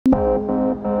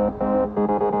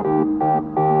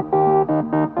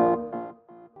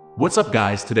What's up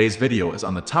guys, today's video is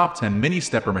on the top 10 mini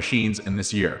stepper machines in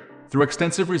this year. Through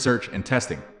extensive research and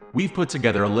testing, we've put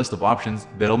together a list of options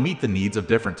that'll meet the needs of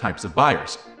different types of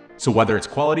buyers. So whether it's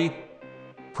quality,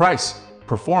 price,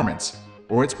 performance,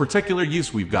 or its particular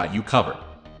use, we've got you covered.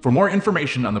 For more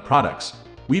information on the products,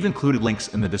 we've included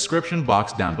links in the description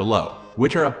box down below,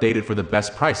 which are updated for the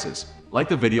best prices. Like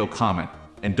the video, comment,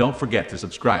 and don't forget to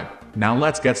subscribe. Now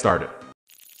let's get started.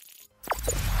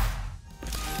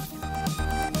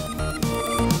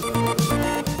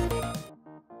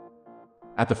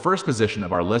 At the first position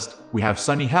of our list, we have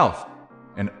Sunny Health,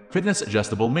 an fitness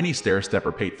adjustable mini stair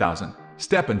stepper. 8,000.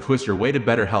 Step and twist your way to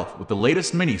better health with the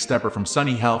latest mini stepper from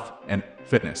Sunny Health and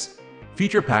Fitness.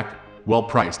 Feature-packed,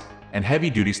 well-priced, and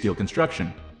heavy-duty steel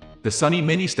construction, the Sunny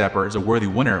Mini Stepper is a worthy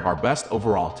winner of our best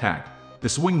overall tag. The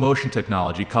swing motion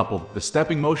technology coupled with the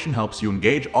stepping motion helps you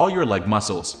engage all your leg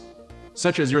muscles,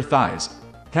 such as your thighs,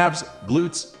 calves,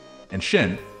 glutes, and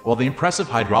shin, while the impressive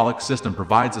hydraulic system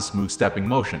provides a smooth stepping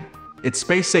motion. Its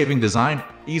space-saving design,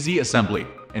 easy assembly,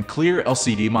 and clear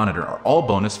LCD monitor are all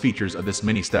bonus features of this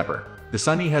mini stepper. The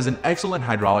Sunny has an excellent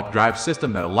hydraulic drive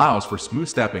system that allows for smooth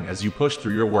stepping as you push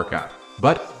through your workout.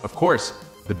 But, of course,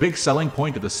 the big selling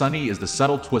point of the Sunny is the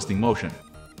subtle twisting motion.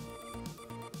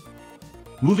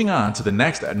 Moving on to the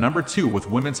next at number 2 with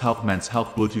Women's Health Men's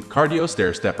Health Bluetooth Cardio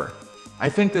Stair Stepper. I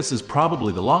think this is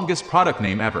probably the longest product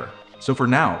name ever, so for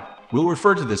now, we'll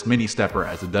refer to this mini stepper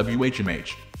as the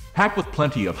WHMH. Packed with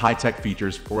plenty of high-tech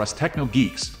features for us techno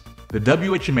geeks, the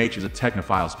WHMH is a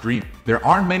technophile's dream. There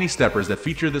aren't many steppers that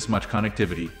feature this much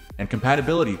connectivity and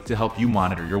compatibility to help you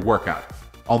monitor your workout.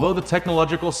 Although the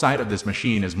technological side of this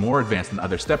machine is more advanced than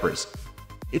other steppers,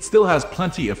 it still has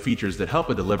plenty of features that help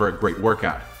it deliver a great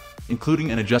workout, including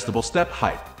an adjustable step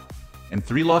height and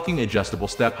 3 locking adjustable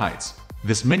step heights.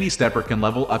 This mini stepper can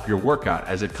level up your workout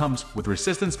as it comes with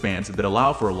resistance bands that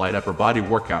allow for a light upper body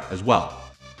workout as well.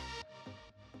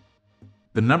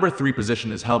 The number 3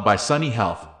 position is held by Sunny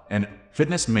Health and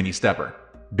Fitness Mini Stepper.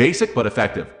 Basic but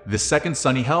effective, this second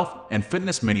Sunny Health and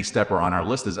Fitness Mini Stepper on our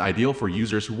list is ideal for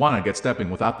users who want to get stepping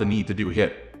without the need to do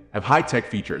HIIT, have high-tech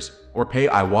features, or pay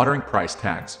eye-watering price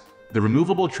tags. The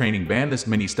removable training band this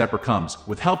mini stepper comes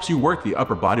with helps you work the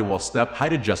upper body, while step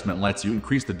height adjustment lets you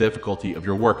increase the difficulty of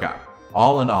your workout.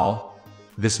 All in all,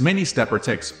 this mini stepper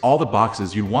ticks all the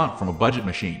boxes you'd want from a budget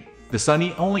machine. The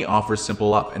Sunny only offers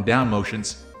simple up and down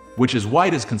motions, which is why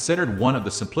it is considered one of the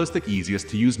simplistic, easiest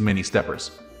to use mini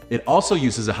steppers. It also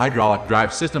uses a hydraulic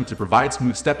drive system to provide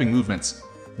smooth stepping movements,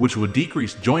 which would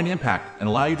decrease joint impact and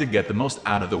allow you to get the most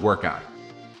out of the workout.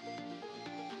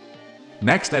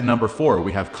 Next at number 4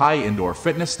 we have Kai Indoor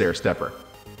Fitness Stair Stepper.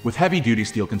 With heavy-duty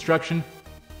steel construction,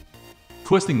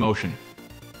 twisting motion,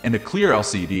 and a clear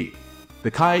LCD,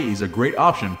 the Kai is a great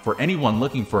option for anyone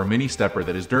looking for a mini stepper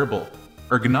that is durable,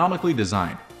 ergonomically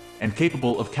designed, and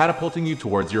capable of catapulting you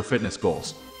towards your fitness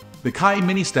goals. The Kai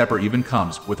Mini Stepper even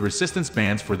comes with resistance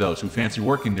bands for those who fancy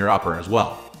working their upper as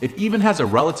well. It even has a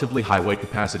relatively high weight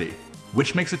capacity,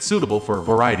 which makes it suitable for a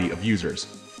variety of users.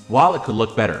 While it could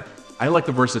look better, I like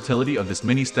the versatility of this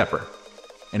mini stepper,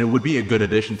 and it would be a good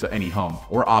addition to any home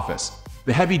or office.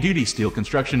 The heavy-duty steel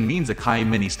construction means a Kai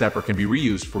Mini Stepper can be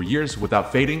reused for years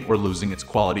without fading or losing its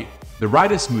quality. The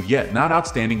ride is smooth yet not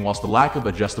outstanding, whilst the lack of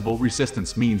adjustable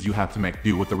resistance means you have to make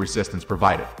do with the resistance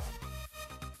provided.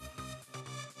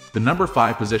 The number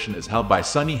 5 position is held by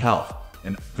Sunny Health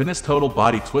and Fitness Total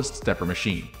Body Twist Stepper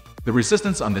Machine. The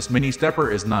resistance on this mini stepper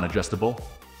is non-adjustable,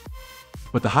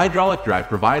 but the hydraulic drive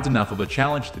provides enough of a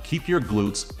challenge to keep your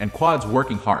glutes and quads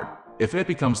working hard. If it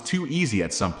becomes too easy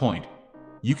at some point,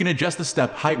 you can adjust the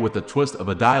step height with the twist of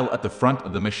a dial at the front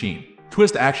of the machine.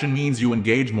 Twist action means you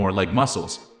engage more leg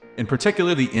muscles, in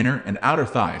particular the inner and outer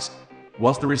thighs,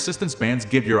 whilst the resistance bands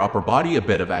give your upper body a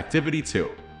bit of activity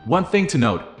too. One thing to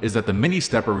note is that the mini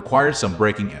stepper requires some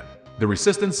breaking in. The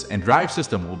resistance and drive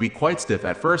system will be quite stiff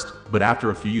at first, but after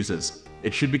a few uses,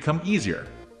 it should become easier.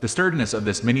 The sturdiness of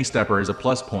this mini stepper is a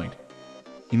plus point.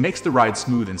 It makes the ride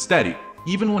smooth and steady,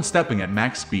 even when stepping at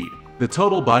max speed. The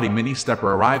Total Body Mini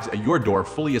Stepper arrives at your door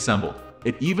fully assembled.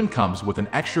 It even comes with an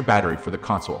extra battery for the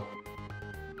console.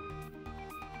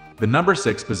 The number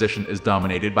 6 position is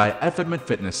dominated by EFITMENT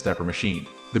Fitness Stepper Machine.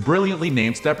 The brilliantly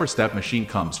named stepper step machine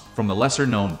comes from the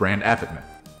lesser-known brand EFITMENT.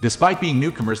 Despite being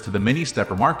newcomers to the mini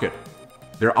stepper market,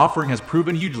 their offering has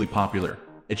proven hugely popular,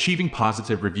 achieving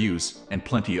positive reviews and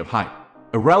plenty of hype.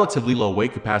 A relatively low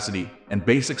weight capacity and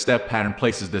basic step pattern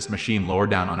places this machine lower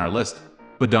down on our list,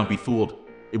 but don't be fooled.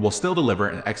 It will still deliver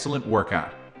an excellent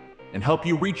workout and help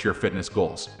you reach your fitness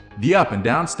goals. The up and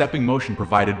down stepping motion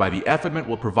provided by the EFITMENT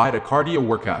will provide a cardio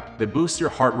workout that boosts your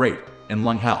heart rate and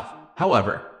lung health.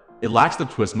 However, it lacks the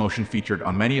twist motion featured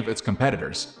on many of its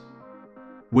competitors.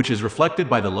 which is reflected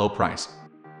by the low price.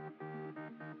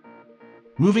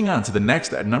 Moving on to the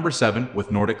next at number 7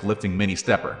 with Nordic Lifting Mini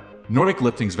Stepper. Nordic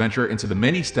Lifting's venture into the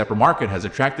mini stepper market has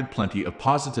attracted plenty of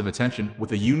positive attention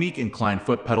with a unique inclined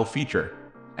foot pedal feature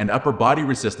and upper body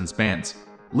resistance bands,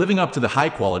 living up to the high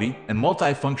quality and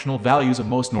multifunctional values of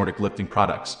most Nordic lifting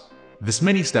products. This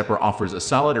mini stepper offers a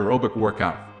solid aerobic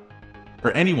workout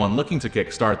for anyone looking to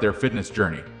kickstart their fitness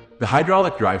journey. The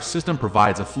hydraulic drive system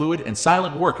provides a fluid and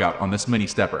silent workout on this mini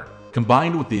stepper.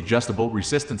 Combined with the adjustable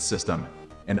resistance system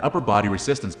and upper body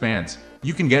resistance bands,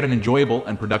 you can get an enjoyable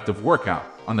and productive workout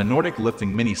on the Nordic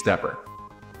Lifting Mini Stepper.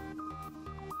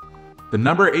 The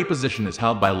number 8 position is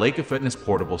held by Leikefitness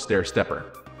Portable Stair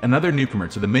Stepper, another newcomer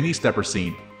to the mini stepper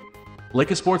scene.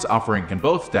 Leikesport's offering can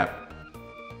both step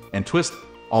and twist,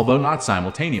 although not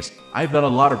simultaneous. I've done a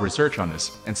lot of research on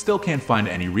this and still can't find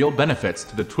any real benefits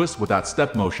to the twist without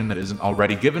step motion that isn't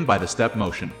already given by the step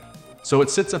motion. So it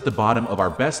sits at the bottom of our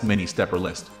best mini stepper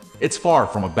list. It's far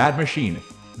from a bad machine,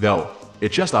 though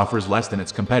it just offers less than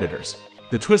its competitors.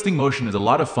 The twisting motion is a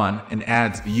lot of fun and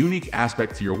adds a unique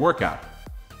aspect to your workout.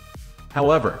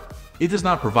 However, it does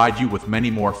not provide you with many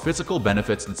more physical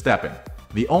benefits than stepping.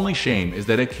 The only shame is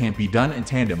that it can't be done in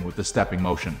tandem with the stepping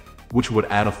motion, which would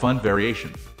add a fun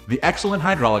variation. The excellent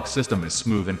hydraulic system is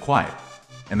smooth and quiet,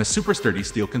 and the super sturdy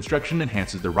steel construction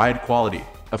enhances the ride quality.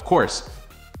 Of course,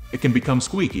 it can become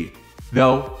squeaky,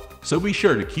 though, so be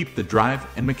sure to keep the drive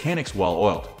and mechanics well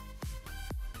oiled.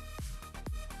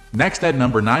 Next at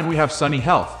number 9 we have Sunny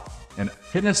Health, an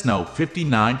Fitness No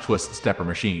 59 Twist Stepper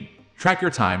Machine. Track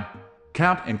your time,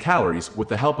 count and calories with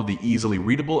the help of the easily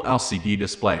readable LCD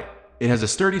display. It has a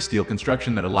sturdy steel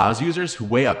construction that allows users who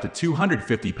weigh up to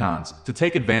 250 pounds to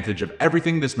take advantage of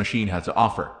everything this machine has to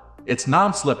offer. Its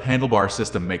non-slip handlebar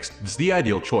system makes this the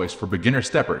ideal choice for beginner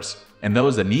steppers and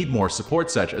those that need more support,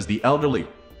 such as the elderly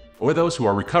or those who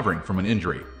are recovering from an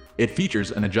injury. It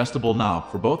features an adjustable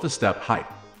knob for both the step height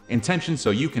and tension,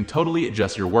 so you can totally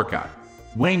adjust your workout.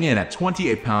 Weighing in at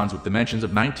 28 pounds with dimensions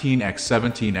of 19 x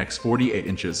 17 x 48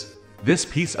 inches, this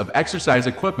piece of exercise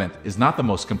equipment is not the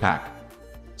most compact,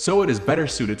 so it is better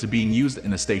suited to being used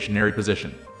in a stationary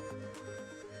position.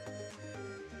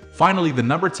 Finally, the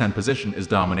number 10 position is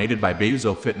dominated by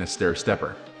BEOUZO Fitness Stair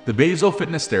Stepper. The BEOUZO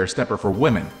Fitness Stair Stepper for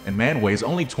women and man weighs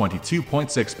only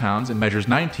 22.6 pounds and measures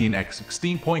 19 x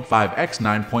 16.5 x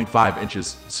 9.5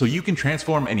 inches, so you can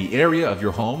transform any area of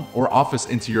your home or office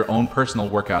into your own personal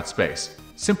workout space.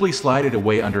 Simply slide it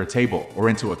away under a table or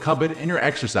into a cupboard and your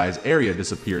exercise area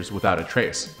disappears without a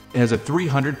trace. It has a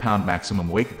 300-pound maximum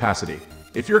weight capacity.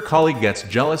 If your colleague gets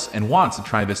jealous and wants to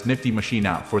try this nifty machine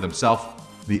out for themselves,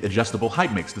 the adjustable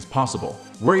height makes this possible.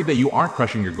 Worried that you aren't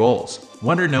crushing your goals?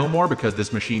 Wonder no more, because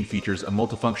this machine features a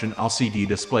multifunction LCD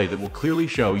display that will clearly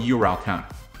show your RAL count,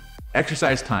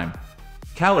 exercise time,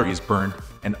 calories burned,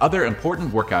 and other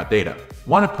important workout data.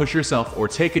 Want to push yourself or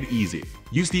take it easy?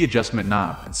 Use the adjustment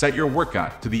knob and set your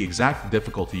workout to the exact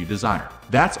difficulty you desire.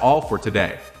 That's all for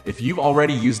today. If you've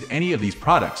already used any of these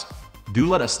products, do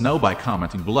let us know by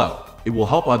commenting below. It will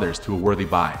help others to a worthy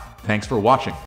buy. Thanks for watching.